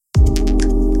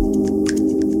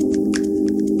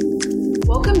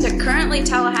Currently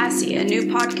Tallahassee, a new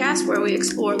podcast where we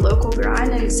explore local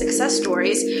grind and success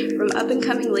stories from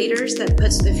up-and-coming leaders that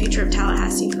puts the future of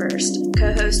Tallahassee first.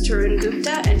 Co-hosts Tarun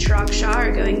Gupta and Chirag Shah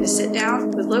are going to sit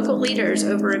down with local leaders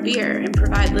over a beer and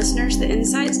provide listeners the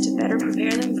insights to better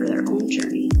prepare them for their own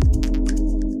journey.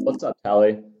 What's up,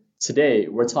 Tally? Today,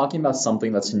 we're talking about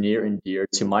something that's near and dear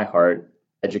to my heart,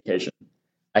 education.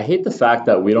 I hate the fact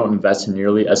that we don't invest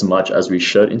nearly as much as we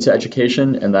should into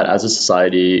education, and that as a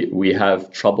society, we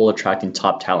have trouble attracting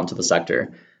top talent to the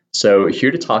sector. So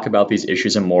here to talk about these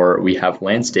issues and more, we have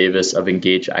Lance Davis of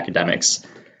Engage Academics.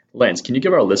 Lance, can you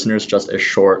give our listeners just a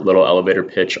short little elevator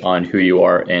pitch on who you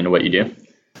are and what you do?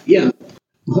 Yeah,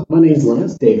 my name is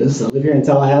Lance Davis. I live here in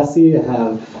Tallahassee. I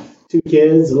have 2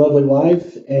 kids, a lovely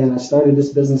wife, and I started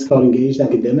this business called Engaged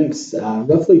Academics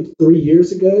roughly 3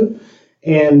 years ago.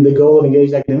 And the goal of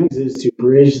Engaged Academics is to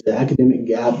bridge the academic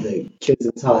gap that kids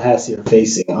in Tallahassee are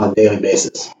facing on a daily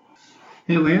basis.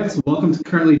 Hey Lance, welcome to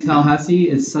Currently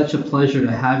Tallahassee. It's such a pleasure to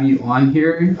have you on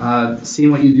here, seeing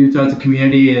what you do throughout the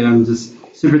community, and I'm just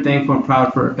super thankful and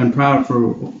proud for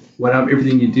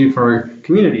everything you do for our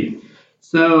community.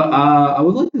 So I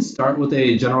would like to start with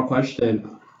a general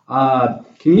question.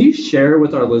 Can you share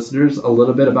with our listeners a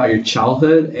little bit about your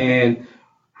childhood and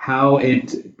how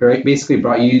it basically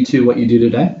brought you to what you do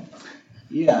today?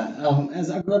 Yeah,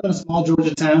 as I grew up in a small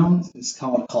Georgia town, it's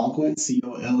called Colquitt,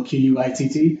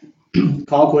 Colquitt.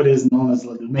 Colquitt is known as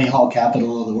the Mayhaw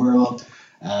capital of the world,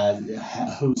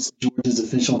 hosts Georgia's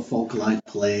official folk life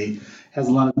play, has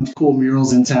a lot of cool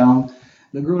murals in town.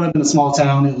 But growing up in a small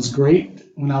town, it was great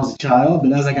when I was a child,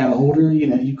 but as I got older,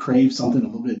 you crave something a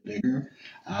little bit bigger,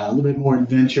 a little bit more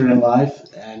adventure in life,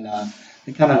 and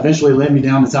it kind of eventually led me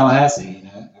down to Tallahassee.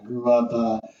 I grew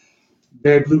up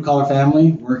very blue-collar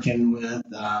family, working with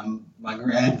my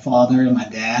grandfather and my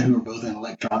dad, who were both in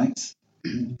electronics.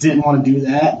 Didn't want to do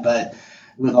that, but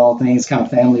with all things kind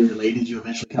of family-related, you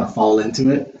eventually kind of fall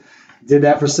into it. Did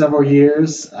that for several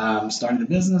years, started a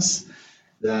business.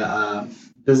 The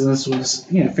business was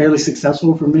fairly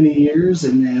successful for many years,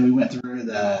 and then we went through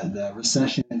the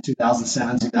recession in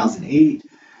 2007, 2008.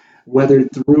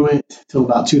 Weathered through it till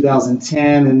about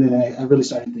 2010, and then I really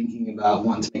started thinking about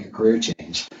wanting to make a career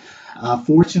change.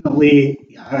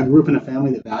 Fortunately, I grew up in a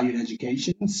family that valued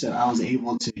education, so I was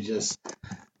able to just,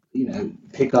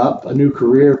 pick up a new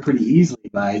career pretty easily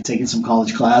by taking some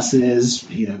college classes,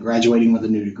 graduating with a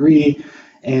new degree,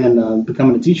 and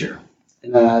becoming a teacher.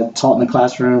 And I taught in the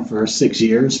classroom for 6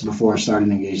 years before I started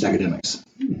Engaged Academics.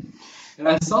 And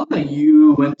I saw that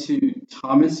you went to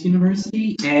Thomas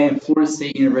University and Florida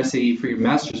State University for your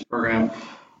master's program.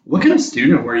 What kind of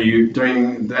student were you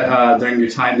during your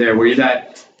time there? Were you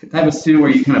that type of student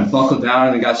where you kind of buckled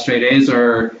down and got straight A's,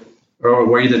 or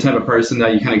were you the type of person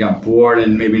that you kind of got bored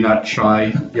and maybe not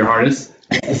try your hardest?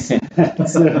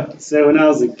 So when I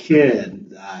was a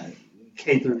kid,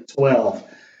 K through 12,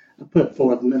 I put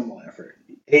forth minimal effort.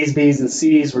 A's, B's, and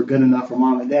C's were good enough for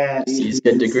mom and dad. C's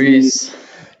get degrees.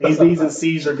 A's, B's, and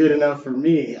C's are good enough for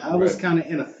me. I was kind of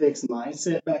in a fixed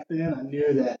mindset back then. I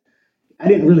knew that I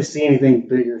didn't really see anything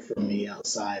bigger for me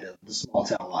outside of the small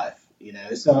town life.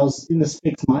 So I was in this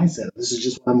fixed mindset. This is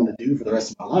just what I'm going to do for the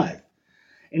rest of my life.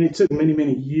 And it took many,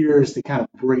 many years to kind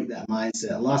of break that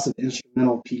mindset. Lots of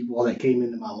instrumental people that came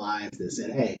into my life that said,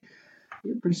 hey,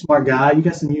 you're a pretty smart guy. You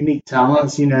got some unique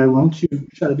talents. Why don't you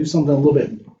try to do something a little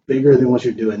bit bigger than what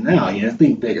you're doing now?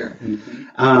 Think bigger.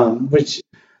 Mm-hmm. Which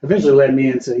eventually led me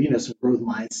into, some growth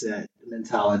mindset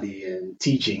mentality and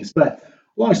teachings. But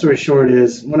long story short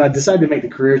is when I decided to make the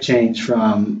career change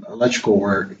from electrical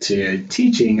work to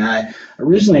teaching, I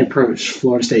originally approached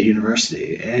Florida State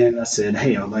University and I said,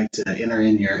 hey, I would like to enter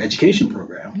in your education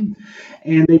program.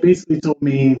 And they basically told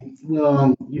me,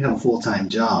 well, you have a full-time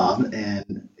job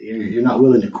and you're not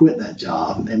willing to quit that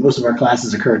job. And most of our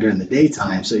classes occur during the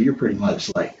daytime, so you're pretty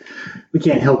much like, we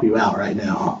can't help you out right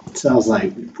now. So I was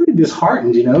like pretty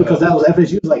disheartened, because that was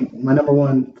FSU was like my number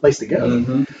one place to go.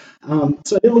 Mm-hmm.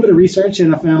 So I did a little bit of research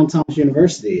and I found Thomas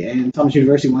University, and Thomas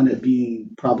University wound up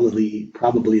being probably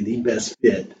the best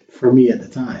fit for me at the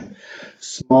time.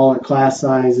 Smaller class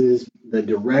sizes. The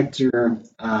director,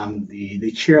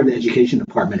 the chair of the education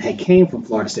department had came from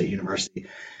Florida State University,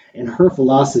 and her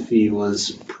philosophy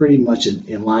was pretty much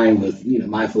in line with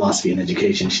my philosophy in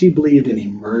education. She believed in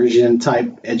immersion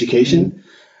type education.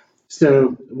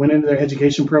 So went into their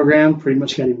education program, pretty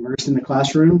much got immersed in the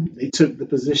classroom. They took the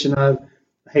position of,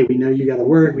 hey, we know you got to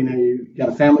work, we know you got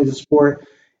a family to support.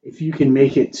 If you can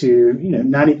make it to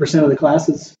 90% of the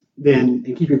classes, then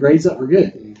and keep your grades up, we're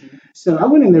good. Mm-hmm. So I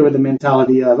went in there with the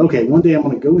mentality of, okay, one day I'm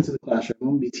going to go into the classroom, I'm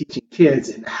going to be teaching kids,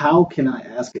 and how can I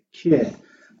ask a kid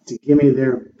to give me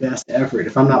their best effort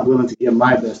if I'm not willing to give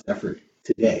my best effort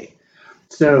today?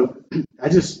 So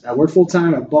I worked full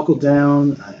time. I buckled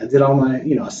down. I did all my,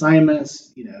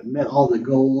 assignments, met all the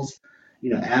goals,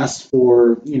 asked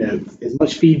for, as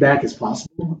much feedback as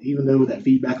possible, even though that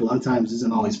feedback a lot of times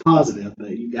isn't always positive,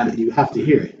 but you have to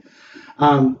hear it.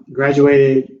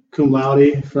 Graduated cum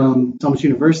laude from Thomas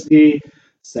University,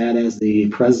 sat as the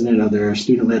president of their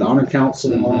student-led honor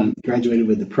council, graduated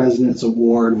with the President's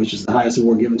Award, which is the highest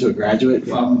award given to a graduate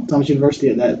from Thomas University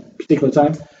at that particular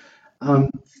time.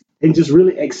 And just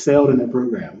really excelled in the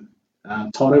program.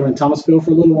 Taught over in Thomasville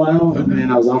for a little while, and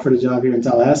then I was offered a job here in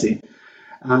Tallahassee.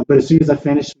 But as soon as I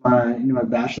finished my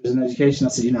bachelor's in education, I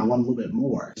said, I want a little bit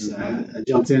more. So I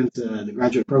jumped into the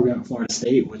graduate program at Florida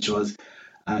State, which was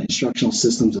instructional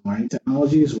systems and learning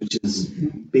technologies, which is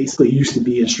basically used to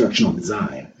be instructional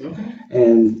design.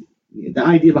 And the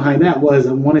idea behind that was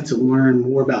I wanted to learn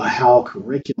more about how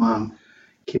curriculum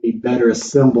can be better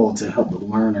assembled to help the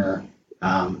learner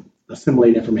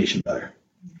assimilate information better.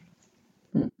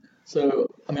 So,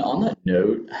 on that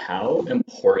note, how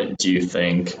important do you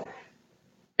think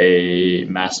a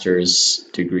master's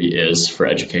degree is for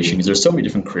education? Because there's so many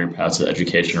different career paths of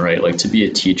education, right? Like to be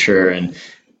a teacher, and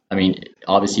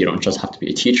obviously you don't just have to be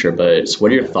a teacher, but what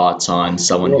are your thoughts on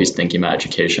someone who's thinking about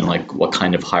education? Like what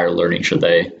kind of higher learning should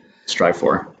they strive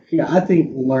for? Yeah, I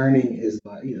think learning is,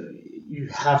 you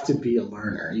have to be a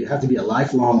learner. You have to be a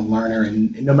lifelong learner,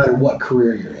 and no matter what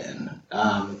career you're in.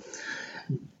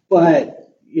 But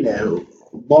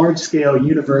large scale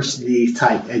university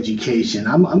type education,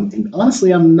 I'm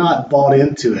honestly not bought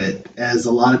into it as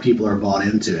a lot of people are bought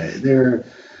into it.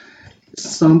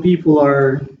 Some people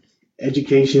are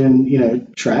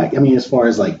education, track. As far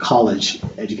as like college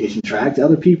education track,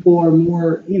 other people are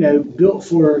more, built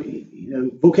for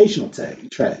vocational track.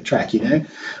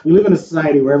 We live in a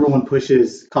society where everyone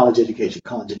pushes college education,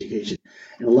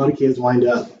 and a lot of kids wind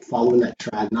up following that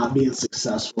track, not being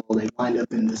successful. They wind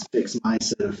up in this fixed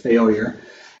mindset of failure,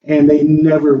 and they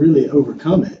never really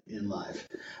overcome it in life.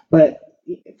 But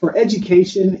for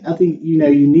education, I think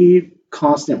you need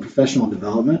constant professional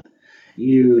development.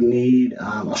 You need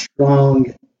a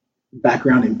strong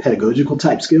background in pedagogical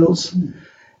type skills.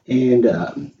 And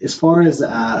as far as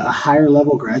a higher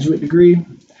level graduate degree,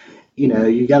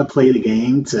 you got to play the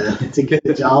game to get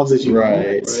the jobs that you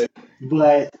want.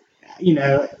 But,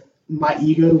 my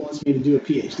ego wants me to do a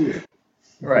PhD.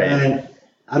 Right. And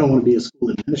I don't want to be a school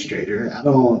administrator. I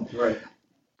don't. Right.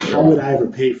 How would I ever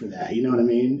pay for that? You know what I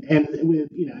mean? And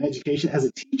with, in education as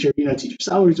a teacher, teacher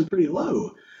salaries are pretty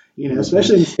low.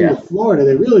 Especially in the state of Florida,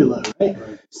 they're really low, right?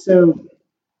 So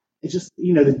it's just,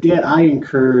 the debt I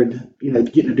incurred,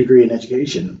 getting a degree in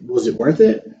education, was it worth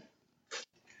it?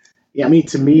 Yeah,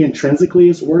 to me, intrinsically,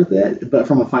 it's worth it. But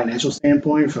from a financial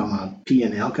standpoint, from a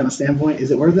P&L kind of standpoint,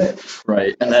 is it worth it?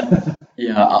 Right. And then,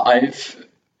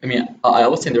 I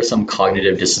always think there's some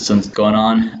cognitive dissonance going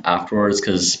on afterwards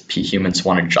because humans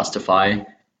want to justify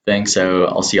things. So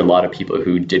I'll see a lot of people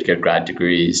who did get grad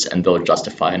degrees and they'll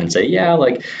justify it and say, yeah,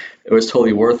 like it was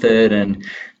totally worth it. And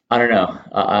I don't know.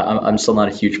 I'm still not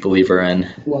a huge believer in.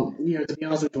 Well, to be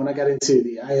honest with you, when I got into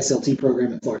the ISLT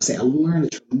program at Florida State, I learned a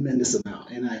tremendous amount,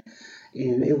 and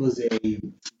it was a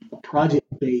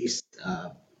project-based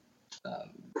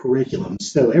curriculum.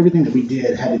 So everything that we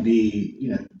did had to be,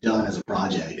 done as a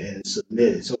project and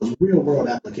submitted. So it was real-world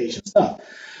application stuff.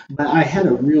 But I had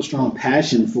a real strong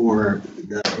passion for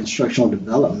the instructional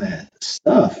development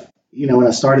stuff, when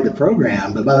I started the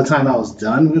program. But by the time I was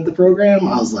done with the program,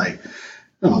 I was like,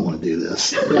 I don't want to do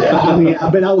this.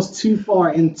 But I was too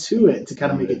far into it to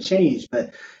kind of make a change.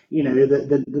 But,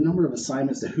 the number of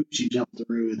assignments, the hoops you jump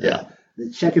through, the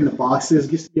checking the boxes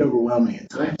gets to be overwhelming at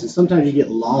times. And sometimes you get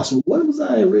lost. What was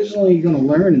I originally going to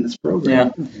learn in this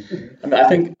program? Yeah. I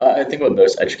think with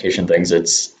most education things,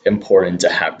 it's important to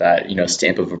have that,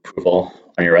 stamp of approval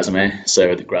on your resume.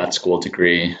 So the grad school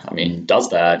degree, does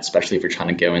that, especially if you're trying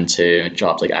to go into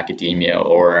jobs like academia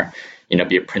or,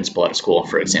 be a principal at a school,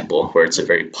 for example, where it's a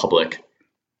very public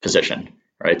position,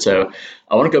 right? So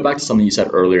I want to go back to something you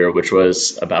said earlier, which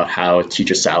was about how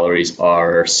teacher salaries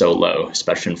are so low,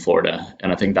 especially in Florida.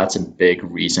 And I think that's a big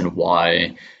reason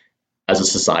why, as a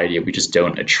society, we just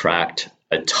don't attract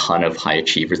a ton of high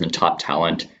achievers and top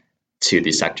talent to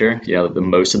the sector. The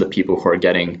most of the people who are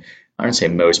getting, I don't say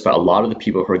most, but a lot of the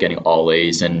people who are getting all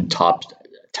A's and top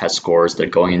test scores, they're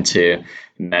going into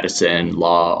medicine,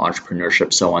 law,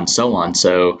 entrepreneurship, so on, so on.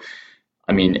 So,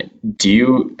 do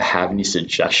you have any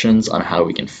suggestions on how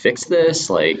we can fix this?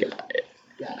 Like,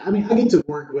 Yeah, I mean, I get to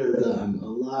work with a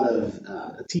lot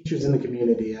of teachers in the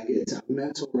community. I get to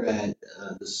mentor at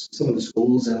some of the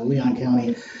schools in Leon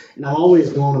County, and I'm always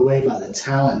blown away by the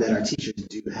talent that our teachers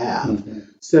do have.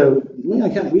 So,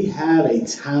 Leon County, we have a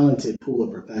talented pool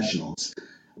of professionals.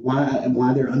 Why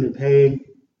they're underpaid?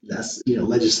 That's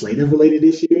legislative related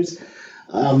issues.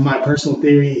 My personal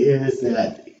theory is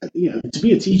that to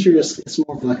be a teacher, it's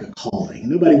more of like a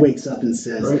calling. Nobody wakes up and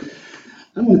says, Right.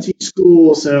 I'm going to teach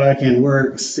school so I can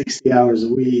work 60 hours a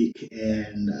week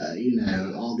and,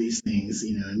 all these things,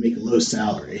 and make a low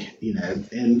salary,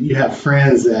 and you have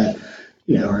friends that,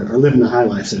 are living the high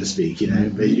life, so to speak,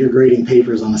 but you're grading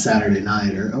papers on a Saturday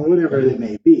night or whatever it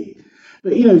may be.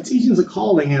 But, teaching's a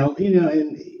calling, and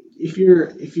if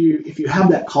you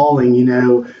have that calling,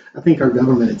 I think our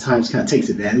government at times kind of takes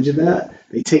advantage of that.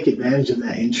 They take advantage of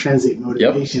that intrinsic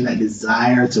motivation, that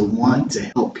desire to want to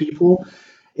help people.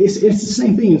 It's the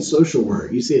same thing in social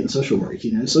work. You see it in social work.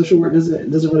 Social work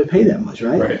doesn't really pay that much,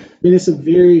 right? Right. I mean, it's a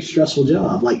very stressful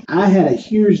job. Like I had a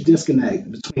huge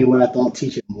disconnect between what I thought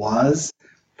teaching was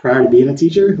prior to being a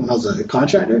teacher when I was a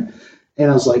contractor, and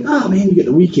I was like, oh man, you get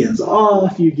the weekends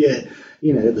off, you get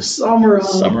the summer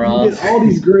off, you get all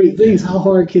these great things. How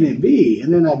hard can it be?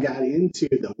 And then I got into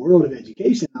the world of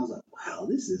education. And I was like, wow,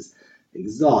 this is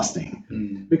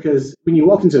exhausting because when you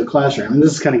walk into a classroom, and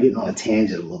this is kind of getting on a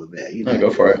tangent a little bit, Go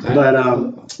for it.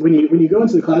 but when you go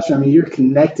into the classroom, I mean, you're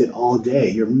connected all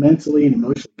day. You're mentally and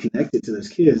emotionally connected to those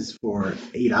kids for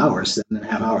 8 hours,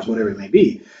 7.5 hours, whatever it may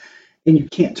be, and you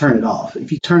can't turn it off.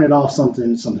 If you turn it off,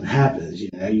 something happens.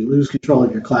 You lose control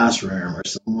of your classroom, or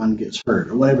someone gets hurt,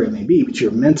 or whatever it may be. But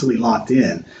you're mentally locked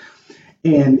in.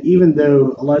 And even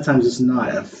though a lot of times it's not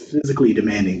a physically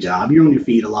demanding job, you're on your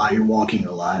feet a lot, you're walking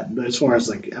a lot. But as far as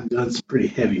I've done some pretty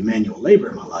heavy manual labor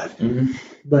in my life.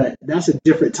 But that's a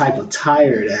different type of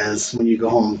tired as when you go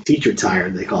home, teacher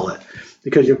tired, they call it,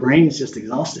 because your brain is just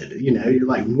exhausted. You're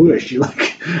like mush. You're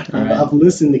like, I've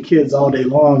listened to kids all day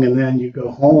long, and then you go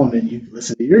home and you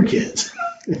listen to your kids.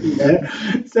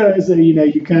 So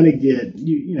you kind of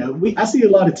get I see a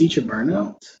lot of teacher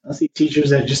burnout. I see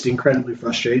teachers that are just incredibly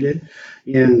frustrated,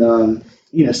 and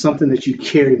something that you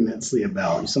care immensely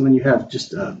about, something you have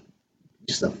just a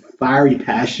fiery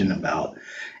passion about,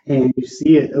 and you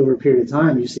see it over a period of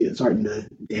time. You see it starting to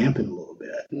dampen a little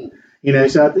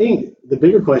bit. So I think the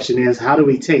bigger question is, how do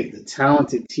we take the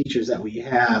talented teachers that we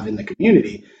have in the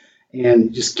community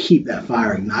and just keep that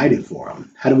fire ignited for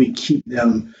them? How do we keep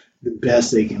them the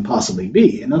best they can possibly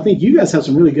be? And I think you guys have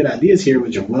some really good ideas here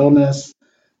with your wellness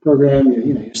program,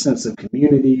 your sense of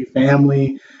community,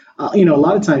 family. A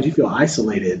lot of times you feel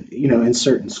isolated, in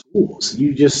certain schools.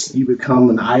 You become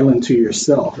an island to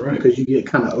yourself, Right. Because you get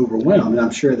kind of overwhelmed. And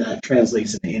I'm sure that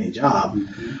translates into any job.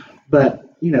 But,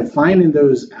 finding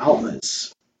those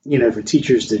outlets, for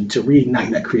teachers to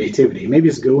reignite that creativity. Maybe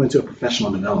it's go into a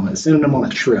professional development, sending them on a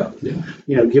trip,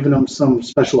 giving them some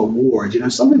special awards,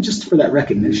 something just for that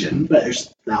recognition. But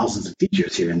there's thousands of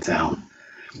teachers here in town.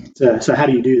 So how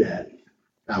do you do that,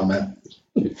 Alma?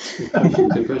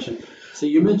 Good question. So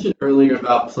you mentioned earlier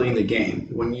about playing the game.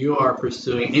 When you are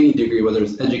pursuing any degree, whether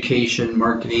it's education,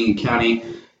 marketing, accounting,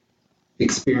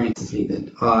 experience is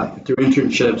needed through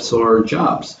internships or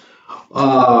jobs.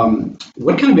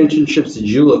 What kind of internships did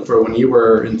you look for when you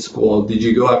were in school? Did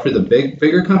you go after the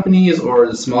bigger companies or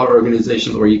the smaller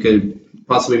organizations where you could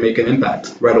possibly make an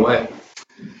impact right away?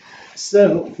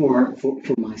 So for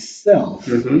myself,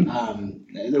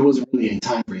 there wasn't really any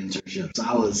time for internships.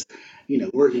 I was,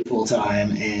 working full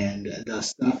time, and the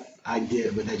stuff I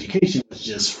did with education was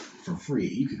just for free.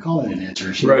 You could call it an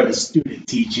internship. Right. It's student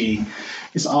teaching.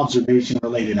 It's observation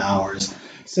related hours.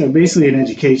 So basically in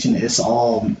education, it's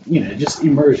all, just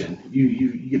immersion.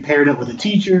 You get paired up with a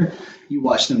teacher. You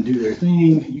watch them do their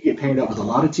thing. You get paired up with a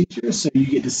lot of teachers, so you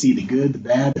get to see the good, the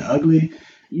bad, the ugly.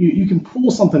 You can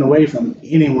pull something away from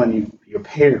anyone you're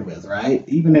paired with, right?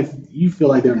 Even if you feel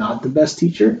like they're not the best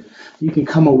teacher, you can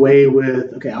come away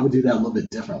with, okay, I would do that a little bit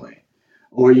differently.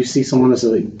 Or you see someone that's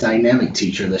a dynamic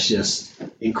teacher that's just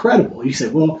incredible. You say,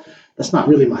 well, that's not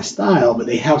really my style, but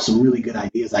they have some really good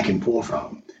ideas I can pull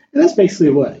from. And that's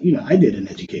basically what, I did in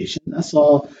education. I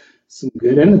saw some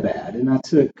good and the bad, and I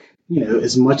took,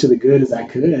 as much of the good as I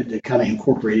could to kind of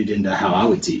incorporate it into how I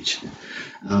would teach.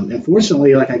 And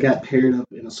fortunately, I got paired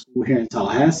up in a school here in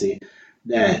Tallahassee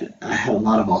that I had a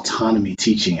lot of autonomy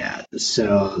teaching at.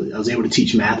 So I was able to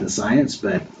teach math and science,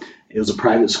 but it was a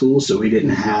private school, so we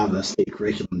didn't have a state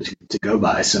curriculum to go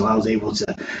by. So I was able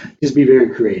to just be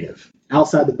very creative,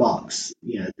 outside the box,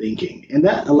 thinking. And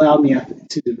that allowed me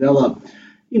to develop,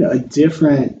 a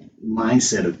different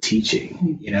mindset of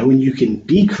teaching. When you can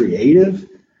be creative,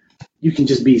 you can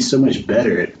just be so much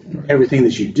better at everything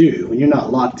that you do when you're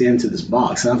not locked into this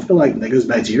box. And I feel like that goes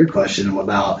back to your question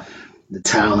about the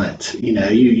talent.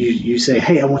 You say,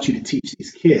 hey, I want you to teach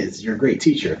these kids. You're a great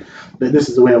teacher, but this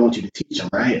is the way I want you to teach them,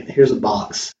 right? Here's a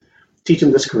box. Teach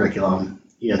them this curriculum.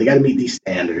 They got to meet these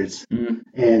standards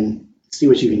and see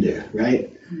what you can do,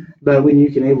 right? But when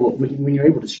you're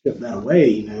able to strip that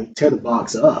away, tear the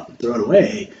box up, throw it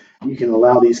away, you can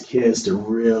allow these kids to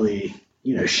really,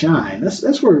 shine.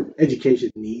 That's where education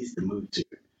needs to move to.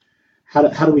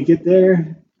 How do we get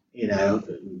there?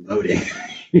 Voting.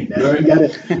 You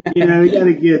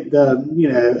gotta get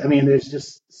there's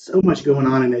just so much going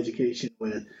on in education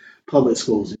with public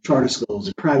schools and charter schools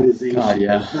and privatization,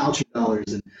 and voucher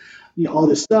dollars, and all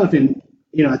this stuff. And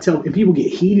and people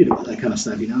get heated about that kind of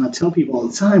stuff. And I tell people all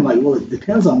the time, like, well, it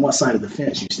depends on what side of the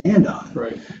fence you stand on.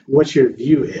 Right. What your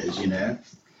view is.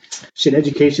 Should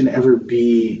education ever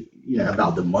be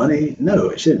about the money? No,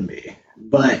 it shouldn't be.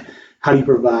 But how do you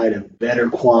provide a better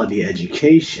quality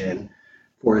education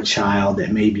for a child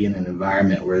that may be in an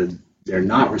environment where they're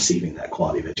not receiving that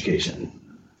quality of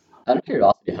education? Out of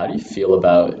curiosity, how do you feel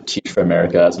about Teach for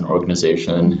America as an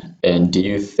organization? And do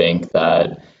you think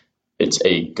that it's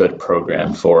a good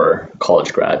program for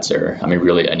college grads, or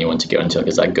really anyone to go into?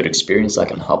 Is that a good experience that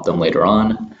can help them later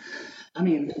on?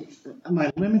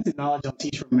 My limited knowledge on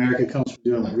Teach for America comes from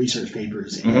doing research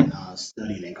papers and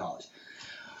studying in college.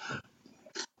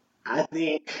 I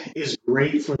think it's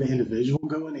great for the individual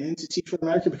going into Teach for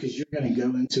America because you're going to go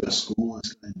into a school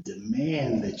that's going to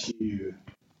demand that you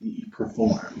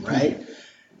perform, right?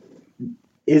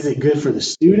 Is it good for the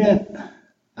student?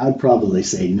 I'd probably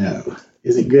say no.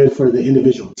 Is it good for the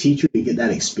individual teacher to get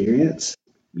that experience?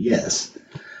 Yes.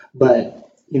 But,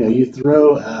 you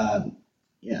throw an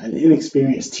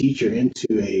inexperienced teacher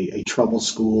into a troubled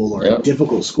school or a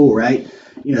difficult school, right?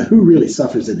 Who really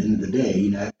suffers at the end of the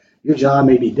day? Your job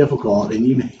may be difficult and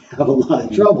you may have a lot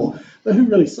of trouble, but who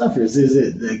really suffers? Is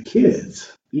it the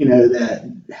kids,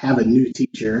 that have a new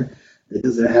teacher that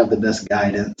doesn't have the best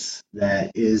guidance,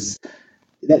 that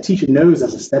teacher knows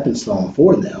as a stepping stone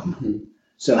for them.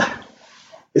 So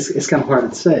it's kind of hard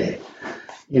to say.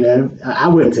 I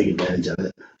wouldn't take advantage of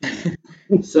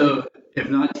it. So if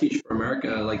not Teach for America,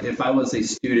 like if I was a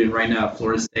student right now at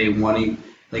Florida State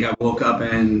I woke up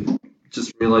and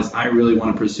just realized I really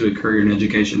want to pursue a career in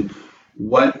education,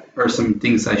 what are some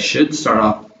things I should start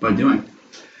off by doing?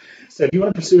 So if you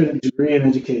want to pursue a degree in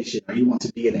education or you want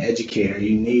to be an educator,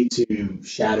 you need to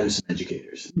shadow some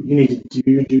educators. You need to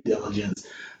do your due diligence,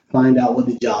 find out what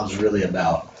the job's really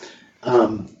about.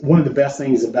 One of the best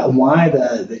things about why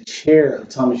the chair of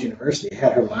Thomas University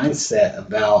had her mindset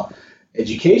about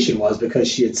education was because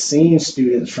she had seen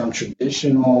students from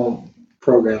traditional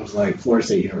programs like Florida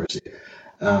State University.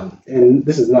 And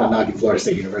this is not knocking Florida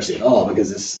State University at all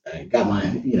because I got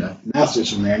my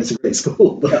master's from there and it's a great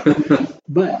school.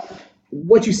 But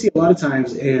what you see a lot of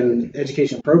times in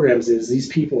education programs is these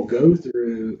people go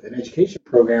through an education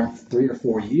program for 3 or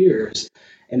 4 years.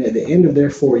 And at the end of their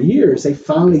 4 years, they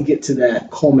finally get to that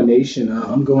culmination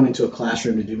of, I'm going into a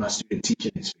classroom to do my student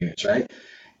teaching experience, right?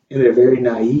 And they're very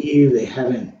naive. They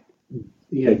haven't,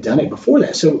 done it before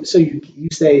that. So you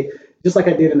say, just like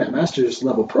I did in that master's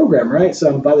level program, right?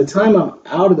 So by the time I'm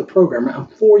out of the program, I'm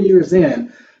 4 years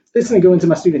in, it's going to go into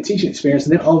my student teaching experience.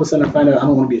 And then all of a sudden I find out I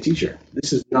don't want to be a teacher.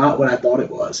 This is not what I thought it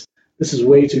was. This is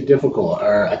way too difficult,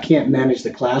 or I can't manage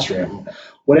the classroom,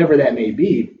 whatever that may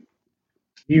be.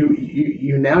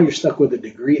 You're stuck with a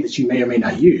degree that you may or may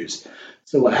not use.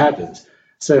 So what happens?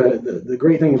 So the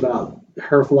great thing about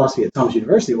her philosophy at Thomas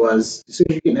University was, as soon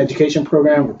as you get an education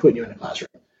program, we're putting you in the classroom.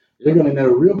 You're going to know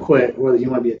real quick whether you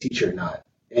want to be a teacher or not.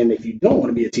 And if you don't want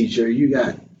to be a teacher, you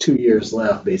got 2 years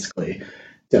left basically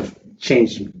to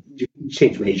change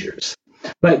majors.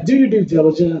 But do your due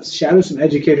diligence, shadow some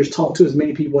educators, talk to as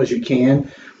many people as you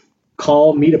can,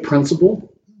 meet a principal.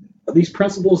 These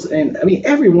principals, and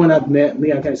everyone I've met in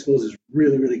Leon County Schools is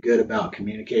really, really good about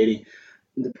communicating.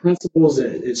 The principals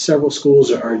at several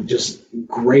schools are just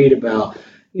great about,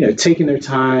 taking their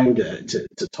time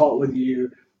to talk with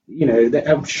you.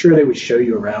 I'm sure they would show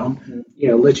you around,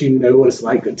 let you know what it's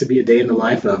like to be a day in the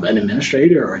life of an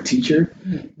administrator or a teacher.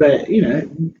 But,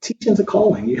 teaching's a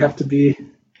calling. You have to be,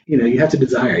 you have to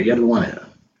desire it. You have to want it.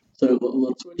 So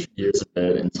let's switch gears a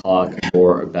bit and talk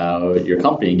more about your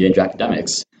company, Engage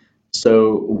Academics.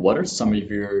 So what are some of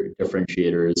your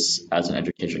differentiators as an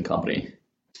education company?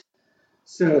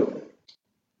 So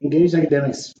Engaged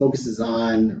Academics focuses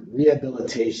on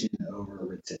rehabilitation over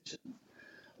retention.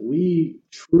 We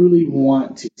truly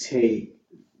want to take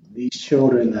these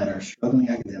children that are struggling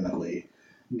academically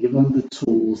give them the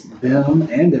tools, them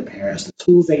and their parents, the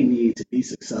tools they need to be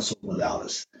successful without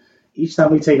us. Each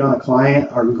time we take on a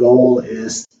client, our goal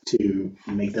is to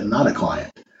make them not a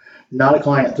client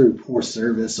through poor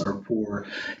service or poor,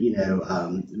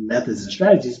 methods and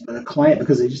strategies, but a client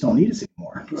because they just don't need us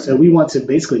anymore. Right. So we want to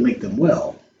basically make them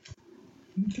well.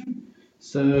 Okay.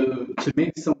 So to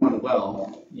make someone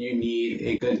well, you need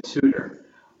a good tutor.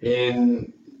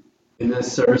 In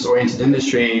this service-oriented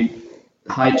industry,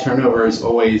 high turnover is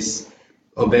always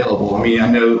available. I mean,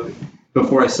 I know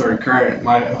before I started Current,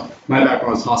 my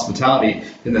background was hospitality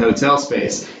in the hotel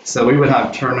space, so we would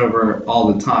have turnover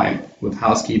all the time with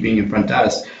housekeeping and front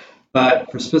desk.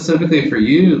 But specifically for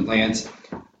you, Lance,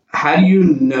 how do you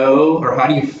know or how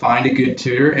do you find a good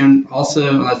tutor? And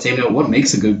also, on that same note, what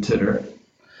makes a good tutor?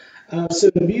 So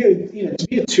to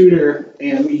be a tutor,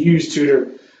 and we use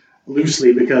tutor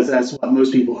loosely because that's what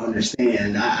most people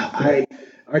understand.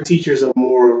 Our teachers are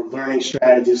more learning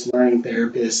strategists, learning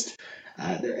therapists.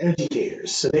 They're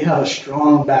educators, so they have a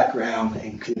strong background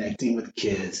in connecting with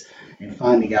kids and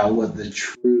finding out what the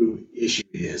true issue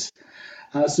is.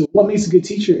 So what makes a good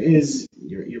teacher is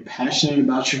you're passionate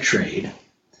about your trade.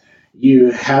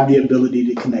 You have the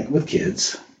ability to connect with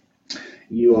kids.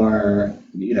 You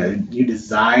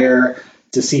desire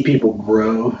to see people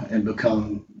grow and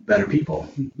become better people.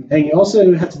 And you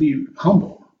also have to be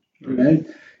humble,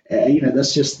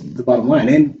 that's just the bottom line.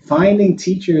 And finding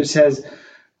teachers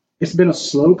it's been a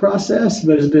slow process,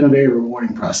 but it's been a very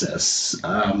rewarding process.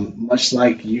 Much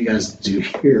like you guys do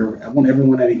here, I want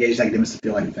everyone at Engaged Academics to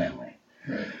feel like a family.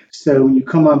 Right. So when you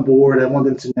come on board, I want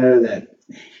them to know that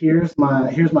here's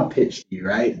my pitch to you,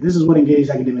 right? This is what Engaged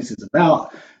Academics is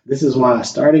about. This is why I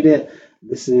started it.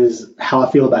 This is how I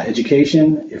feel about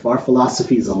education. If our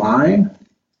philosophies align,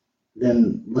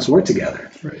 then let's work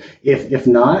together. Right. If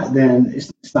not, then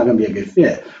it's not going to be a good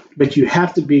fit. But you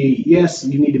have to be, yes,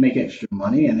 you need to make extra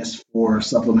money, and it's for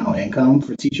supplemental income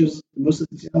for teachers most of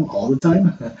the time, all the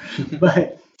time.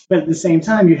 but at the same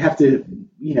time, you have to,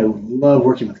 love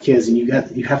working with kids, and you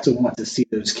have to want to see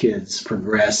those kids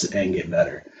progress and get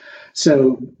better.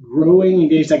 So growing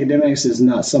Engaged Academics is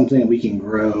not something that we can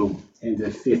grow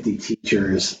into 50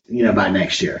 teachers, by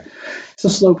next year. It's a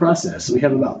slow process. We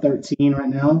have about 13 right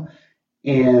now.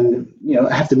 And,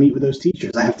 I have to meet with those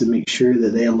teachers. I have to make sure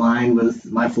that they align with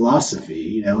my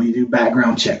philosophy. We do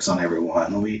background checks on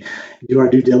everyone. We do our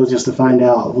due diligence to find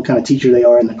out what kind of teacher they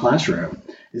are in the classroom.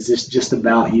 Is this just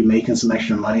about you making some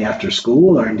extra money after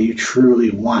school, or do you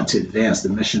truly want to advance the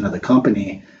mission of the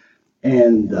company?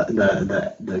 And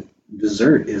the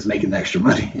dessert is making the extra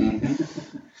money. Mm-hmm.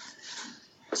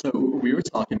 So we were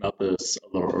talking about this a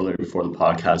little earlier before the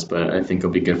podcast, but I think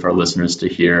it'll be good for our listeners to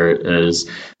hear is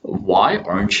why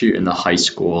aren't you in the high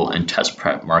school and test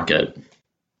prep market?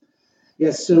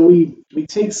 Yes, so we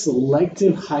take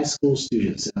selective high school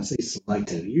students, and I say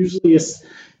selective. Usually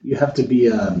you have to be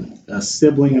a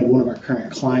sibling of one of our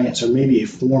current clients or maybe a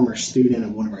former student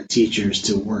of one of our teachers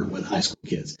to work with high school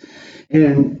kids.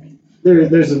 And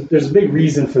there's a big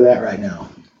reason for that right now.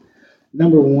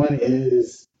 Number one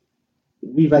is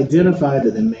we've identified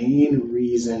that the main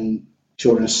reason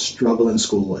children struggle in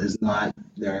school is not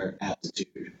their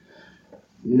aptitude.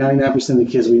 99% of the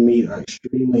kids we meet are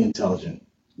extremely intelligent.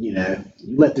 You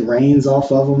let the reins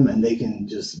off of them and they can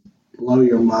just blow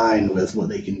your mind with what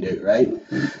they can do, right?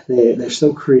 They're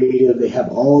so creative. They have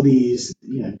all these,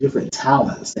 different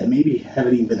talents that maybe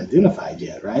haven't even been identified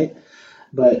yet, right?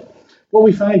 But what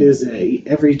we find is that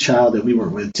every child that we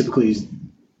work with typically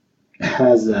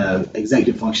has a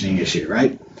executive functioning issue,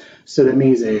 right? So that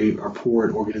means they are poor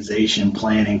at organization,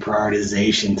 planning,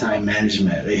 prioritization, time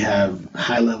management. They have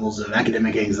high levels of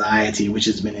academic anxiety, which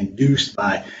has been induced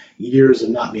by years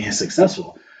of not being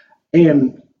successful.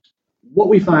 And what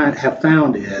we have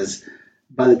found is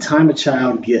by the time a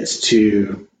child gets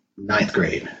to ninth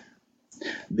grade,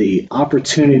 the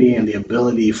opportunity and the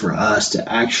ability for us to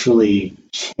actually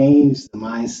change the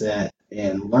mindset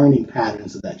and learning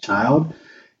patterns of that child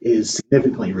is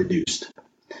significantly reduced.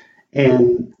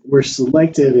 And we're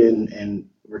selective and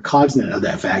we're cognizant of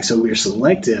that fact. So we're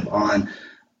selective on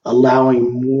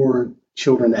allowing more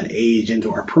children that age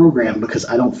into our program because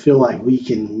I don't feel like we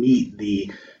can meet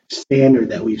the standard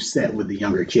that we've set with the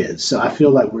younger kids. So I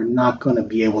feel like we're not going to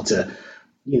be able to,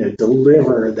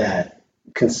 deliver that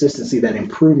consistency, that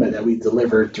improvement that we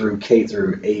deliver through K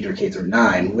through 8 or K through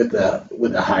 9 with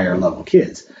the higher level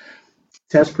kids.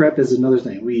 Test prep is another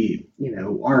thing.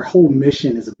 Our whole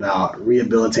mission is about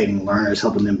rehabilitating learners,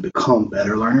 helping them become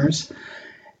better learners.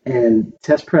 And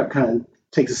test prep kind of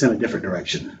takes us in a different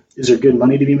direction. Is there good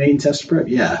money to be made in test prep?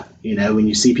 Yeah. When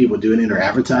you see people doing it or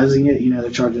advertising it,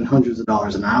 they're charging hundreds of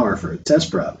dollars an hour for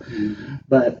test prep. Mm-hmm.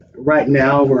 But right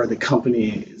now, where the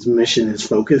company's mission is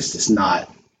focused, it's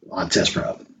not on test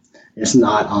prep. It's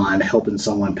not on helping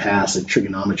someone pass a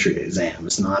trigonometry exam.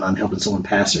 It's not on helping someone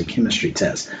pass their chemistry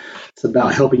test. It's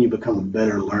about helping you become a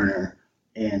better learner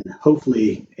and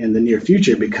hopefully in the near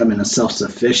future becoming a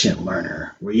self-sufficient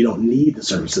learner where you don't need the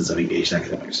services of engaged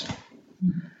academics.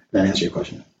 That answer your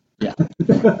question? Yeah.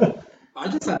 I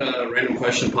just had a random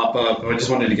question pop up. I just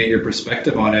wanted to get your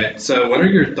perspective on it. So what are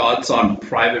your thoughts on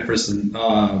private versus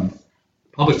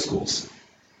public schools?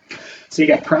 So you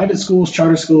got private schools,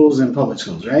 charter schools, and public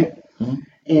schools, right? Mm-hmm.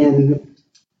 And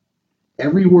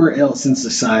everywhere else in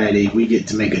society, we get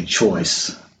to make a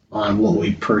choice on what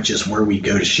we purchase, where we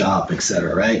go to shop,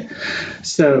 etc., right?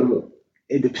 So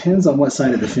it depends on what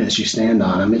side of the fence you stand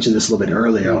on. I mentioned this a little bit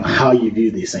earlier on how you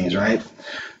view these things, right?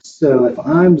 So if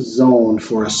I'm zoned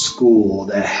for a school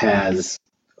that has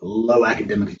low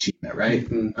academic achievement, right?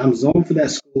 Mm-hmm. I'm zoned for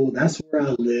that school. That's where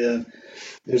I live.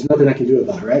 There's nothing I can do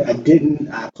about it, right?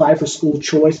 I applied for school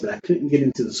choice, but I couldn't get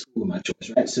into the school of my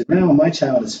choice, right? So now my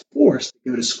child is forced to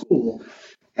go to school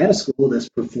at a school that's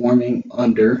performing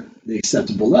under the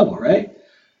acceptable level, right?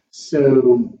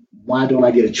 So why don't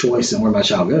I get a choice in where my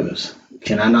child goes?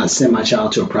 Can I not send my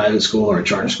child to a private school or a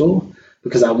charter school?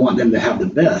 Because I want them to have the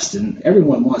best, and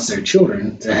everyone wants their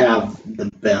children to have the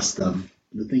best of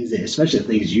the things that, especially the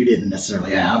things you didn't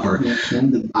necessarily have, or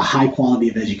a high quality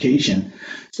of education.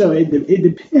 So it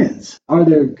depends. Are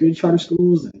there good charter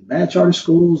schools and bad charter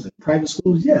schools and private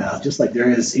schools? Yeah, just like there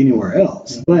is anywhere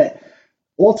else. But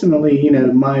ultimately,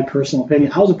 my personal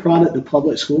opinion, I was a product of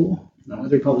public school. I went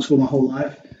through public school my whole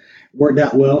life. Worked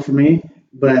out well for me.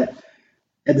 But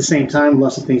at the same time,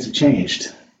 lots of things have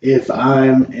changed. If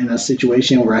I'm in a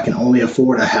situation where I can only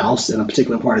afford a house in a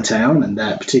particular part of town and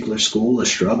that particular school is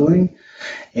struggling,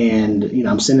 and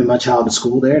I'm sending my child to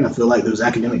school there and I feel like those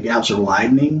academic gaps are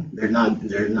widening, they're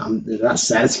not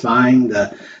satisfying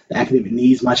the academic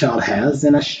needs my child has,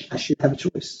 then I should have a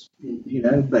choice.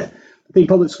 But I think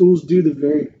public schools do the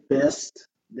very best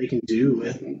they can do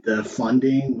with the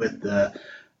funding, with the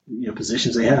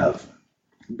positions they have.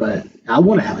 But I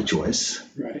want to have a choice.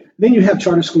 Right. Then you have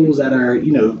charter schools that are,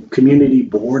 community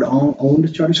board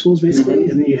owned charter schools, basically. Mm-hmm.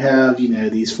 And then you have,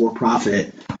 these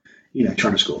for-profit,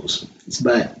 charter schools.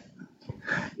 But,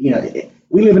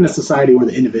 we live in a society where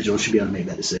the individual should be able to make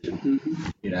that decision. Mm-hmm.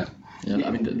 Yeah,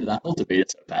 I mean, that whole debate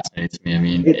is so fascinating to me. I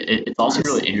mean, it's also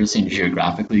really interesting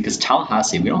geographically because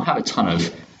Tallahassee, we don't have a ton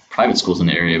of private schools in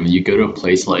the area. When you go to a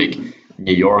place like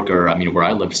New York or, where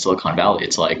I live, Silicon Valley,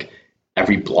 it's like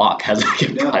every block has like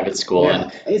a private school. Yeah.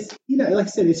 It's, like I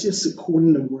said, it's just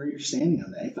according to where you're standing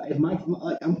on that.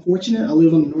 If I'm fortunate, I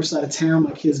live on the north side of town.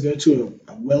 My kids go to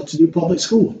a well-to-do public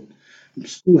school. The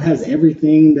school has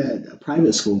everything that a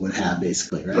private school would have,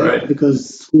 basically, right?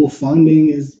 Because school funding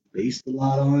is based a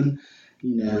lot on,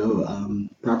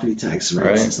 property tax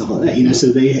rates and stuff like that.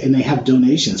 So they have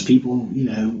donations. People,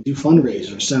 do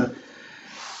fundraisers. So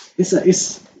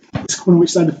it's according to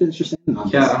which side of the fence you're standing on.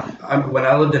 Yeah, when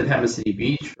I lived in Panama City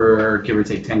Beach for give or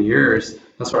take 10 years,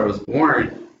 that's where I was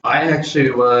born. I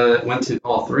actually went to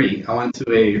all three. I went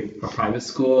to a private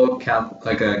school,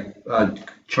 like a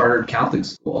chartered Catholic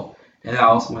school, and I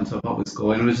also went to a public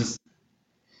school, and it was just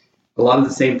a lot of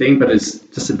the same thing, but it's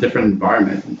just a different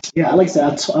environment. Yeah, like I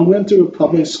said, I went to a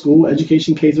public school,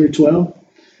 education K through 12.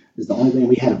 Is the only thing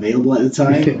we had available at the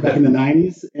time back in the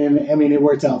 90s, and it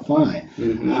worked out fine.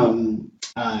 Mm-hmm.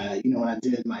 When I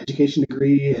did my education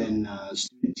degree and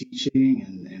student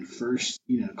teaching and first,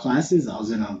 classes, I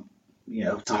was in a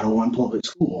Title I public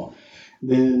school.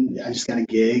 Then I just got a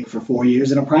gig for 4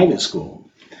 years in a private school.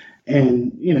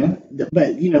 And,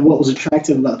 but what was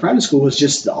attractive about the private school was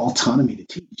just the autonomy to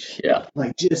teach. Yeah.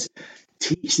 Like just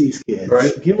teach these kids.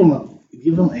 Right. Give them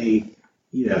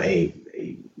a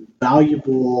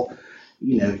valuable,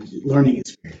 learning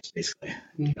experience, basically,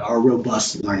 a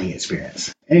robust learning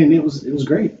experience. And it was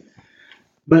great.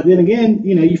 But then again,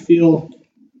 you feel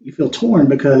torn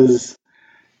because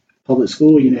public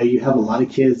school, you have a lot of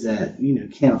kids that,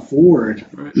 can't afford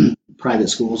private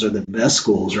schools or the best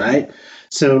schools, right?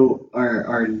 So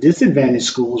our disadvantaged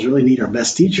schools really need our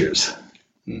best teachers.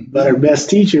 Mm-hmm. But our best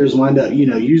teachers wind up,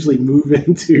 usually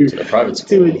moving to the private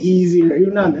to an easier,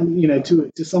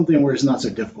 to something where it's not so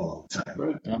difficult all the time.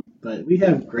 Right. Yeah. But we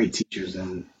have great teachers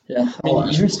and. Yeah, you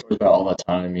hear stories about all the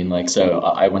time. So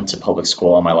I went to public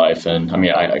school all my life, and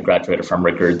I graduated from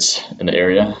Rickards in the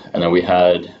area, and then we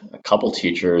had a couple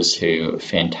teachers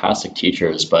fantastic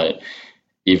teachers, but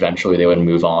eventually they would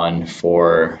move on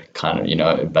for kind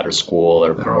of, a better school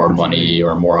or more money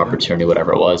or more opportunity,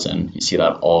 whatever it was. And you see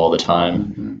that all the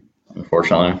time,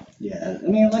 unfortunately. Yeah, I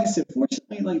mean, like I said,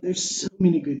 fortunately, like there's so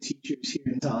many good teachers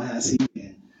here in Tallahassee,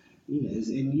 and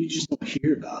and you just don't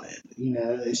hear about it.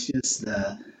 It's just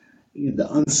the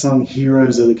unsung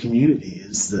heroes of the community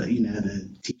is the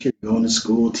teacher going to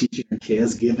school, teaching their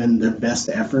kids, giving their best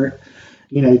effort,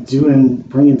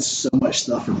 bringing so much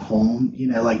stuff from home.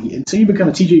 Like until you become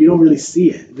a teacher, you don't really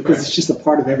see it because it's just a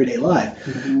part of everyday life.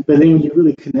 But then when you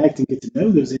really connect and get to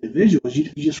know those individuals, you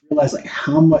just realize like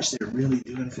how much they're really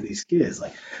doing for these kids,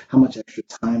 like how much extra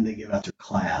time they give out to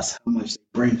class, how much they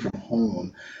bring from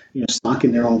home,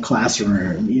 stocking their own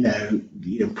classroom,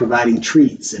 providing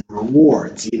treats and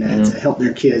rewards, to help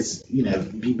their kids,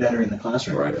 be better in the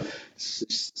classroom. Right. It's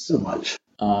just so much.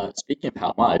 Speaking of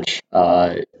how much,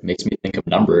 it makes me think of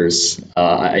numbers.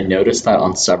 I noticed that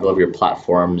on several of your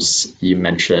platforms, you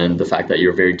mentioned the fact that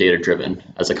you're very data driven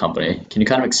as a company. Can you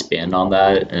kind of expand on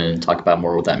that and talk about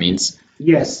more what that means?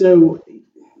 Yeah, so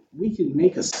we can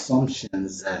make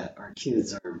assumptions that our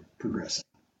kids are progressing,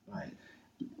 right?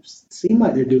 Seem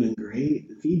like they're doing great.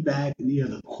 The feedback,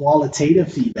 the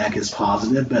qualitative feedback is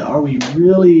positive, but are we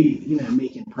really,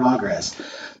 making progress?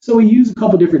 So we use a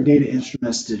couple different data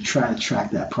instruments to try to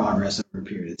track that progress over a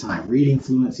period of time. Reading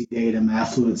fluency data,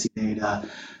 math fluency data.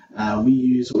 We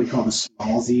use what we call the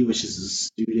SMALSI, which is a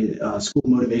student school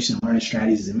motivation and learning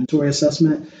strategies inventory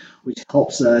assessment, which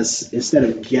helps us, instead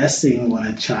of guessing what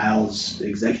a child's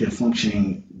executive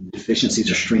functioning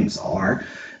deficiencies or strengths are,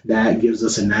 that gives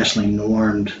us a nationally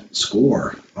normed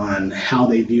score on how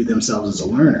they view themselves as a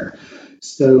learner.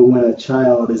 So when a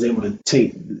child is able to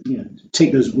take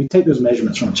those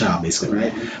measurements from a child basically,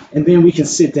 right? And then we can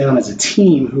sit down as a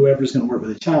team, whoever's going to work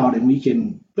with a child, and we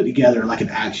can put together like an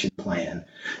action plan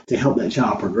to help that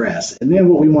child progress. And then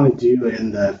what we want to do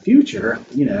in the future,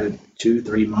 2,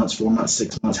 3 months, 4 months,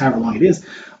 6 months, however long it is,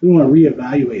 we want to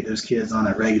reevaluate those kids on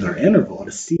a regular interval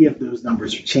to see if those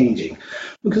numbers are changing.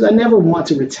 Because I never want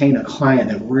to retain a client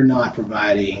that we're not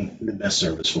providing the best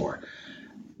service for.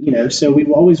 So we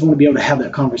always want to be able to have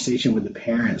that conversation with the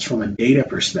parents from a data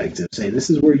perspective. Say,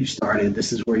 this is where you started,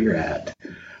 this is where you're at.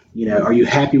 Are you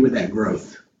happy with that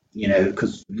growth?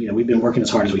 Because we've been working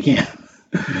as hard as we can.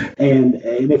 and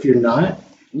if you're not,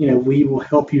 we will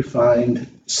help you find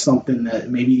something that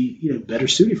maybe better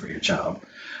suited for your child.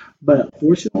 But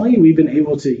fortunately, we've been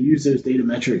able to use those data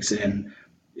metrics and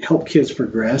help kids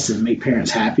progress and make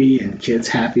parents happy and kids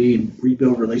happy and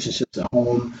rebuild relationships at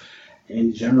home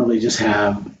and generally just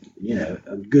have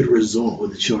a good result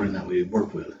with the children that we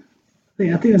work with.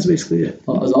 I think that's basically it.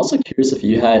 Well, I was also curious if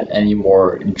you had any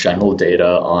more general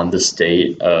data on the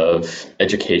state of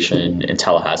education in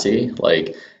Tallahassee,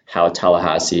 like how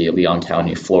Tallahassee, Leon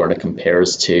County, Florida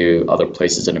compares to other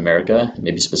places in America,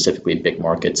 maybe specifically big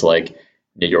markets like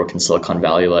New York and Silicon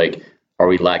Valley. Like, are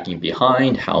we lagging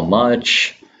behind? How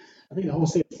much? I think the whole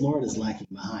state of Florida is lagging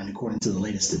behind, according to the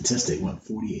latest statistic,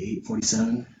 48,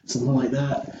 47, something like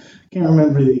that. Can't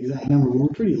remember the exact number, but we're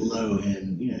pretty low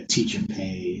in teacher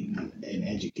pay and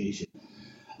education.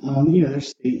 There's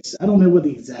states, I don't know what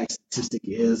the exact statistic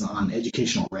is on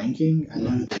educational ranking. I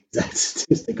know the exact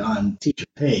statistic on teacher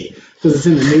pay because it's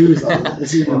in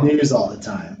the news all the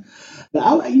time. But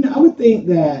I would think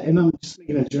that, and I'm just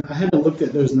making I haven't looked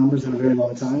at those numbers in a very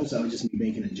long time, so I would just be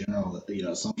making a general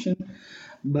assumption.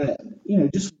 But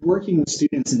just working with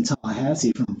students in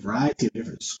Tallahassee from a variety of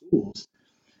different schools,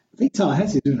 I think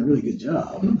Tallahassee is doing a really good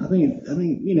job. I think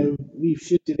we've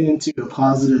shifted into a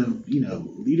positive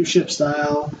leadership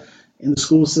style in the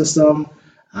school system.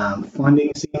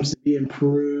 Funding seems to be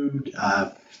improved.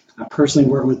 I personally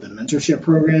work with the mentorship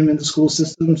program in the school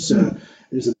system, so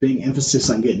there's a big emphasis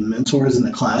on getting mentors in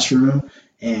the classroom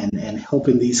and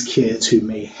helping these kids who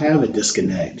may have a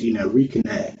disconnect,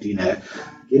 reconnect,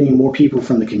 getting more people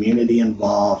from the community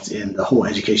involved in the whole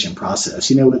education process.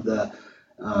 With the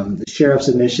sheriff's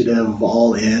initiative of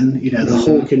All In, the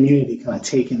whole community kind of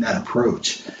taking that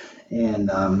approach. And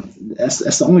that's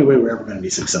the only way we're ever going to be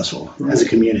successful as a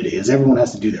community, is everyone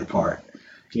has to do their part.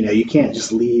 You can't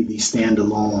just leave these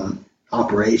standalone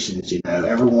operations,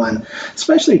 everyone,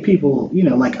 especially people,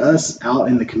 like us out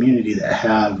in the community that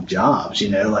have jobs,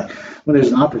 like when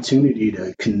there's an opportunity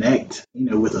to connect,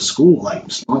 with a school,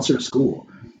 like sponsor a school,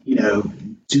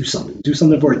 do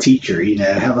something for a teacher,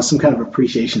 have some kind of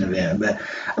appreciation event. But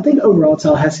I think overall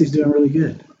Tallahassee's doing really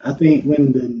good. I think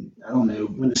when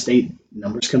the state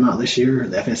numbers come out this year,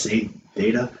 the FSA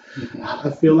data, I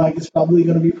feel like it's probably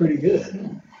going to be pretty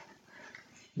good.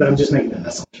 But I'm just making an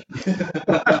assumption.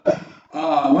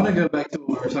 I want to go back to what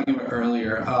we were talking about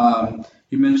earlier.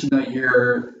 You mentioned that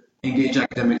you're Engage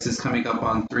Academics is coming up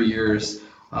on 3 years in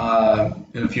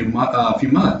a few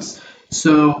months.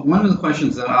 So one of the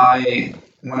questions that I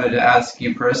wanted to ask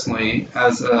you personally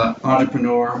as an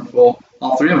entrepreneur, well,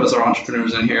 all three of us are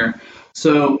entrepreneurs in here.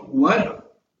 So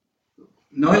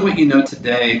knowing what you know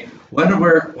today, what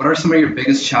are some of your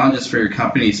biggest challenges for your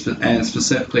company and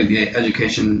specifically the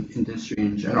education industry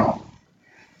in general?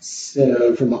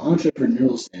 So, from an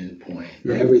entrepreneurial standpoint,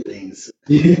 everything's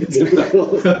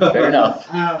difficult. Fair enough.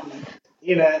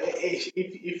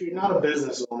 If you're not a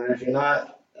business owner, if you're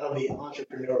not of the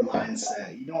entrepreneur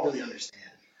mindset, you don't really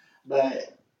understand.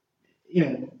 But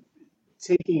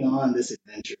taking on this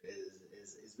adventure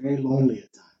is very lonely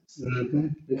at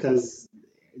times because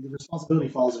the responsibility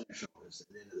falls on your shoulders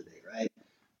at the end of the day, right?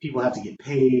 People have to get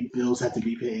paid, bills have to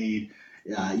be paid.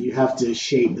 You have to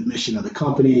shape the mission of the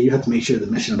company. You have to make sure the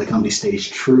mission of the company stays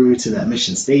true to that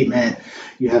mission statement.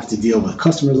 You have to deal with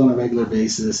customers on a regular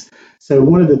basis. So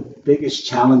one of the biggest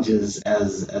challenges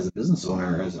as a business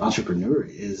owner, as an entrepreneur,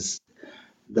 is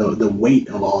the weight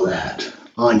of all that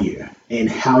on you and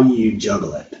how you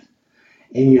juggle it.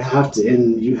 And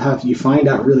you find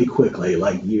out really quickly,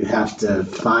 like you have to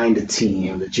find a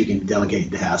team that you can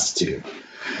delegate tasks to.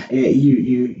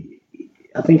 And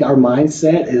I think our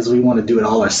mindset is we want to do it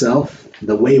all ourselves,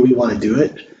 the way we want to do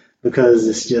it, because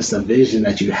it's just a vision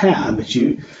that you have, but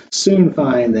you soon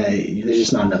find that there's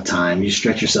just not enough time. You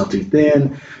stretch yourself too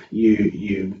thin.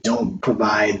 You don't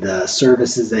provide the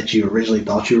services that you originally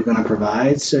thought you were going to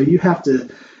provide. So you have to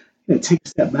take a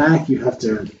step back. You have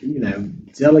to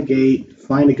delegate,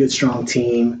 find a good, strong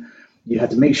team. You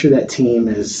have to make sure that team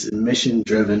is mission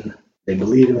driven. They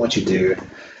believe in what you do,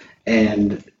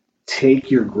 and take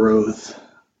your growth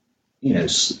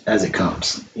as it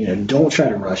comes. Don't try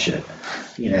to rush it.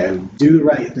 Do the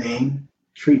right thing,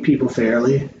 treat people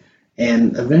fairly,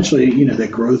 and eventually, the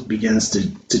growth begins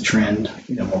to trend,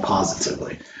 more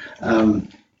positively.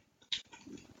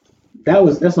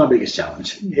 That's my biggest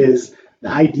challenge is the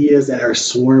ideas that are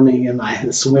swimming in my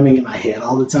head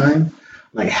all the time.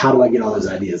 Like, how do I get all those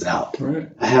ideas out? Right.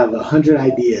 I have 100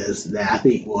 ideas that I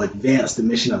think will advance the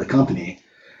mission of the company.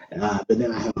 But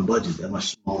then I have a budget that's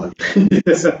much smaller.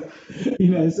 So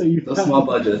Those small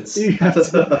budgets. You have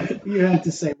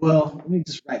to say, well, let me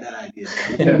just write that idea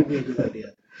down. That would be a good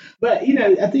idea. But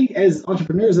I think as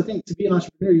entrepreneurs, to be an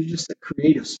entrepreneur, you're just a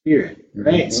creative spirit,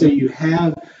 right? Mm-hmm. So you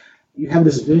have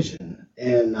this vision,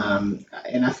 and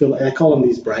I feel like I call them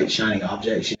these bright shining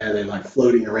objects. They're like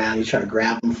floating around. You try to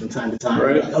grab them from time to time.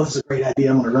 Right. Like, oh, this is a great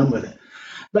idea. I'm going to run with it.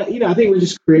 But I think we're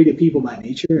just creative people by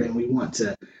nature, and we want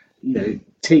to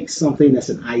take something that's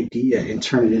an idea and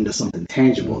turn it into something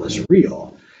tangible that's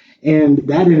real. And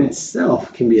that in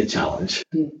itself can be a challenge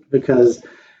because,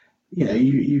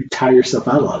 you tire yourself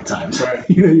out a lot of times. Right.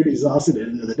 You're exhausted at the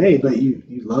end of the day, but you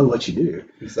love what you do.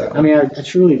 Exactly. I mean, I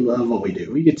truly love what we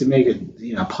do. We get to make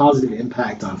a positive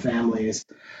impact on families.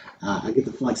 I get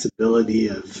the flexibility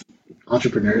of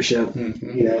entrepreneurship,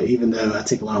 even though I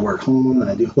take a lot of work home and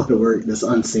I do a lot of work that's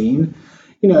unseen.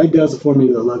 It does afford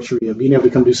me the luxury of being able to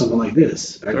come do something like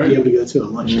this, or be able to go to a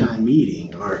lunchtime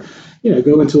meeting, or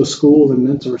go into a school and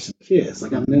mentor some kids.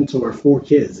 Like I mentor 4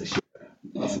 kids this year,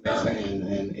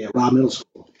 and at Robb Middle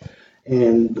School.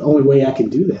 And the only way I can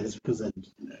do that is because I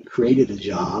created a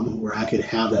job where I could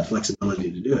have that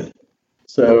flexibility to do it.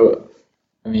 So,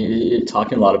 you're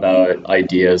talking a lot about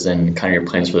ideas and kind of your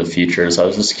plans for the future. So I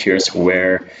was just curious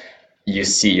where you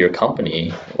see your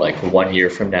company like 1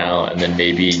 year from now, and then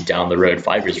maybe down the road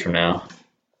 5 years from now.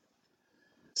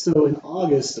 So in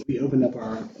August, we opened up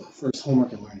our first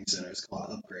homework and learning center. It's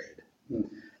called Upgrade.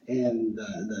 And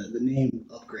the name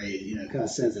Upgrade, kind of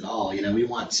says it all. We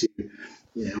want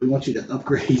you to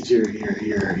upgrade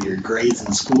your grades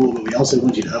in school, but we also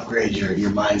want you to upgrade your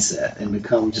mindset and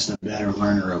become just a better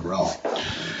learner overall.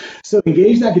 So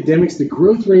Engaged Academics, the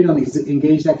growth rate on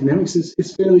Engaged Academics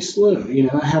is fairly slow.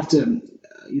 I have to,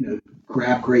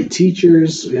 grab great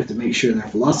teachers. We have to make sure their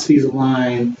philosophies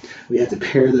align. We have to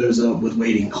pair those up with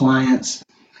waiting clients.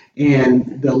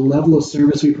 And the level of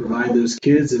service we provide those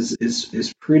kids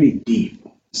is pretty deep.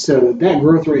 So that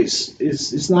growth rate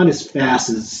is not as fast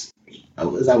as I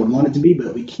would want it to be,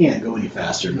 but we can't go any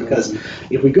faster because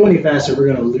if we go any faster,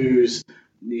 we're going to lose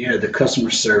the customer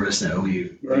service that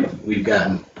we've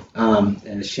gotten. And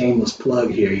a shameless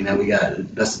plug here, we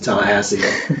got Best of Tallahassee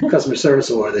Customer Service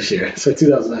Award this year, so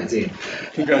 2019.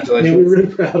 Congratulations. And we're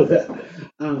really proud of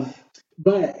that.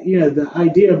 But the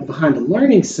idea behind the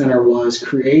Learning Center was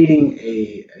creating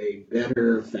a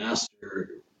better, faster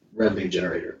revenue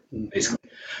generator, basically.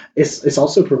 It's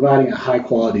also providing a high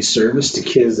quality service to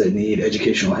kids that need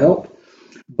educational help,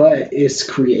 but it's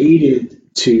created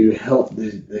to help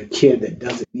the kid that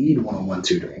doesn't need one-on-one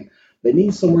tutoring, but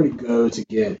needs somewhere to go to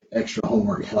get extra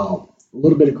homework help, a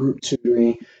little bit of group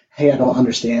tutoring. Hey, I don't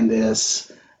understand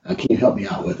this. Can you help me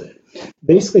out with it?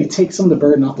 Basically, take some of the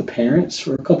burden off the parents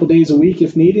for a couple days a week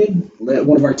if needed. Let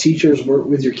one of our teachers work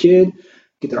with your kid,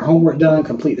 get their homework done,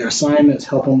 complete their assignments,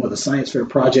 help them with a science fair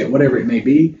project, whatever it may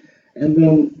be, and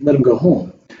then let them go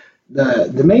home.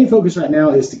 The main focus right now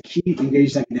is to keep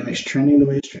Engaged Academics trending the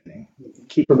way it's trending,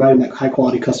 keep providing that high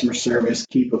quality customer service,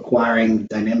 keep acquiring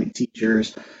dynamic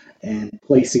teachers and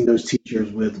placing those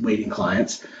teachers with waiting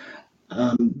clients.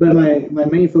 But my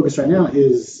main focus right now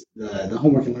is the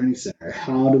Homework and Learning Center.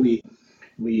 How do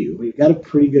we've got a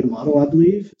pretty good model, I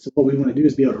believe. So what we want to do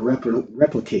is be able to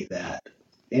replicate that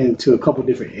into a couple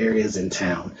different areas in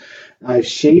town. I've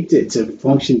shaped it to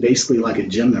function basically like a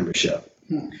gym membership.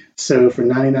 So for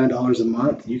 $99 a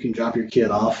month, you can drop your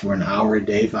kid off for an hour a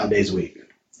day, 5 days a week.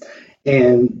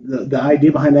 And the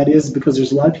idea behind that is because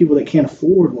there's a lot of people that can't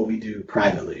afford what we do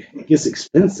privately. It gets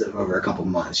expensive over a couple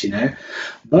months,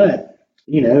 But,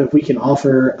 if we can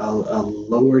offer a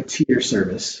lower tier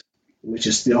service, which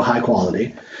is still high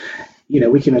quality,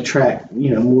 we can attract,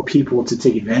 more people to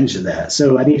take advantage of that.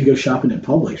 So I need to go shopping at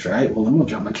Publix, right? Well, I'm going to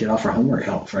drop my kid off for homework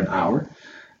help for an hour,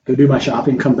 go do my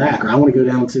shopping, come back. Or I want to go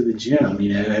down to the gym,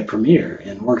 at Premier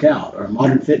and work out, or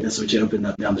Modern Fitness, which opened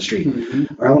up down the street.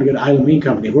 Or I want to go to Island Meat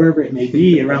Company, wherever it may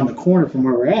be around the corner from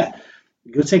where we're at.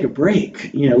 Go take a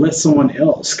break, let someone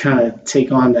else kind of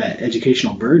take on that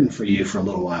educational burden for you for a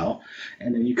little while.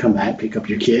 And then you come back, pick up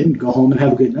your kid, and go home and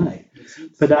have a good night.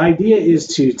 But the idea is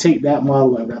to take that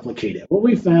model and replicate it. What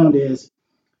we found is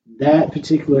that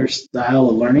particular style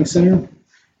of learning center,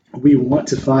 we want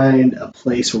to find a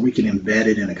place where we can embed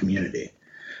it in a community.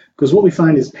 Because what we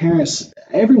find is parents,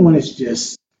 everyone is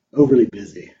just overly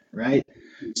busy, right?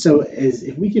 So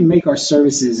if we can make our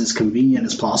services as convenient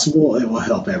as possible, it will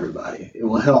help everybody. It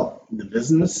will help the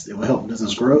business. It will help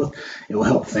business growth. It will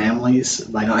help families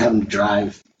by not having to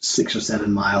drive 6 or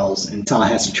 7 miles in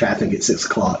Tallahassee traffic at 6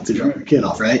 o'clock to drop your kid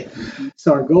off, right?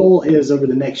 So our goal is over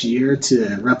the next year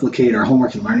to replicate our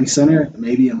Homework and Learning Center,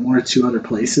 maybe in 1 or 2 other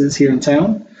places here in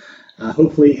town,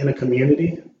 hopefully in a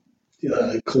community,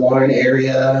 Killearn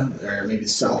area, or maybe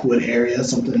Southwood area,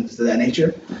 something to that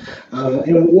nature.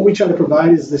 And what we try to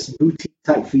provide is this boutique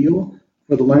type feel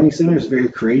for the Learning Center. It's very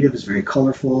creative, it's very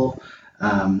colorful,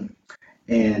 and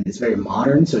it's very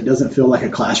modern, so it doesn't feel like a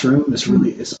classroom.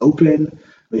 It's open.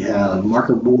 We have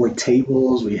marker board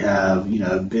tables. We have,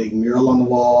 a big mural on the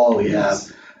wall. We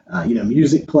have,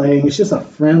 music playing. It's just a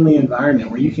friendly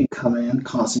environment where you can come in,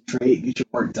 concentrate, get your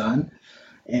work done,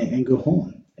 and go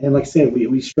home. And like I said,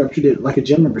 we structured it like a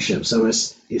gym membership, so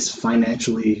it's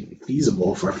financially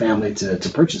feasible for a family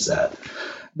to purchase that.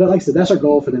 But like I said, that's our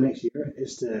goal for the next year,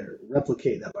 is to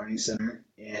replicate that learning center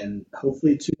in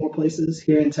hopefully 2 more places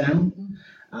here in town,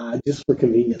 just for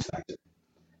convenience factor.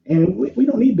 And we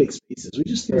don't need big spaces. We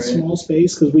just need a small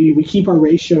space because we keep our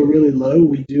ratio really low.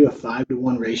 We do a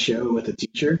 5-to-1 ratio with a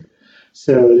teacher.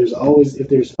 So there's always, if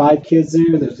there's 5 kids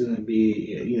there, there's going to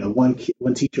be,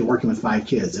 one teacher working with 5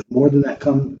 kids. If more than that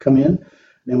come in,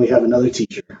 then we have another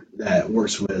teacher that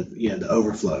works with, the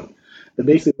overflow. But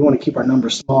basically, we want to keep our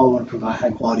numbers small. We want to provide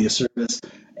high quality of service,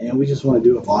 and we just want to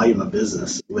do a volume of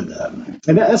business with them.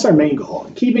 And that's our main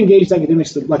goal. Keep Engaged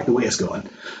Academics like the way it's going.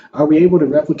 Are we able to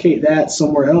replicate that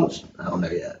somewhere else? I don't know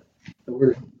yet. But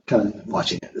we're kind of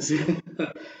watching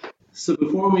it. So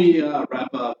before we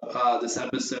wrap up this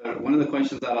episode, one of the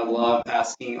questions that I love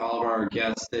asking all of our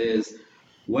guests is,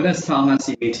 what does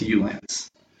Tallahassee mean to you, Lance?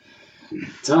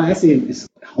 Tallahassee is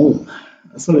home.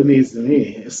 That's what it means to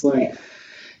me. It's like,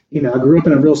 I grew up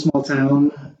in a real small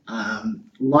town.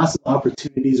 Lots of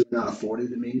opportunities were not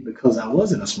afforded to me because I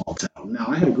was in a small town. Now,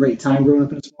 I had a great time growing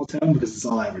up in a small town because it's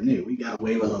all I ever knew. We got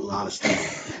away with a lot of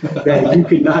stuff that you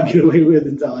could not get away with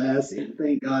in Tallahassee.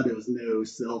 Thank God there was no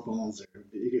cell phones or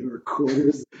video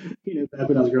recorders, back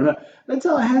when I was growing up. But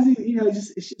Tallahassee,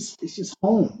 it's just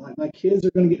home. Like, my kids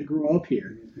are going to get to grow up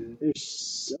here.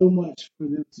 There's so much for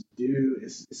them to do.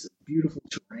 It's a beautiful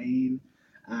terrain.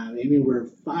 We're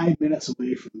 5 minutes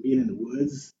away from being in the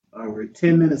woods, or we're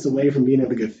 10 minutes away from being able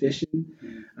to go fishing,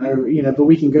 but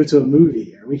we can go to a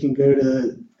movie, or we can go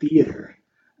to theater.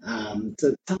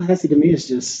 So Tallahassee to me it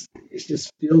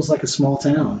just feels like a small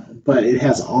town, but it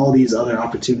has all these other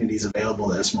opportunities available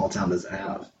that a small town doesn't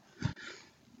have.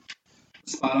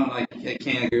 Spot on. I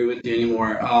can't agree with you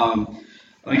anymore.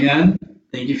 Again,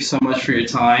 thank you so much for your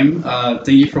time. Thank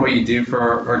you for what you do for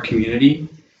our community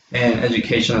and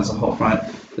education as a whole front.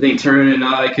 I think Tarun and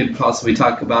I could possibly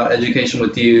talk about education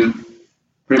with you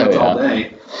pretty much all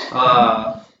day.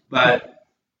 But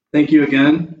thank you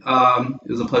again.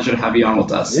 It was a pleasure to have you on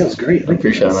with us. Yeah, it was great. I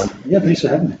appreciate it, man. Yeah, thanks for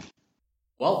having me.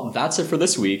 Well, that's it for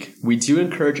this week. We do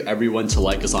encourage everyone to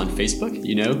like us on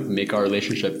Facebook, make our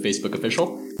relationship Facebook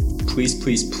official. Please,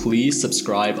 please, please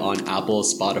subscribe on Apple,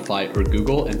 Spotify, or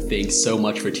Google, and thanks so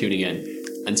much for tuning in.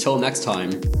 Until next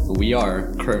time, we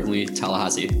are Currently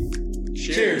Tallahassee.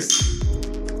 Cheers!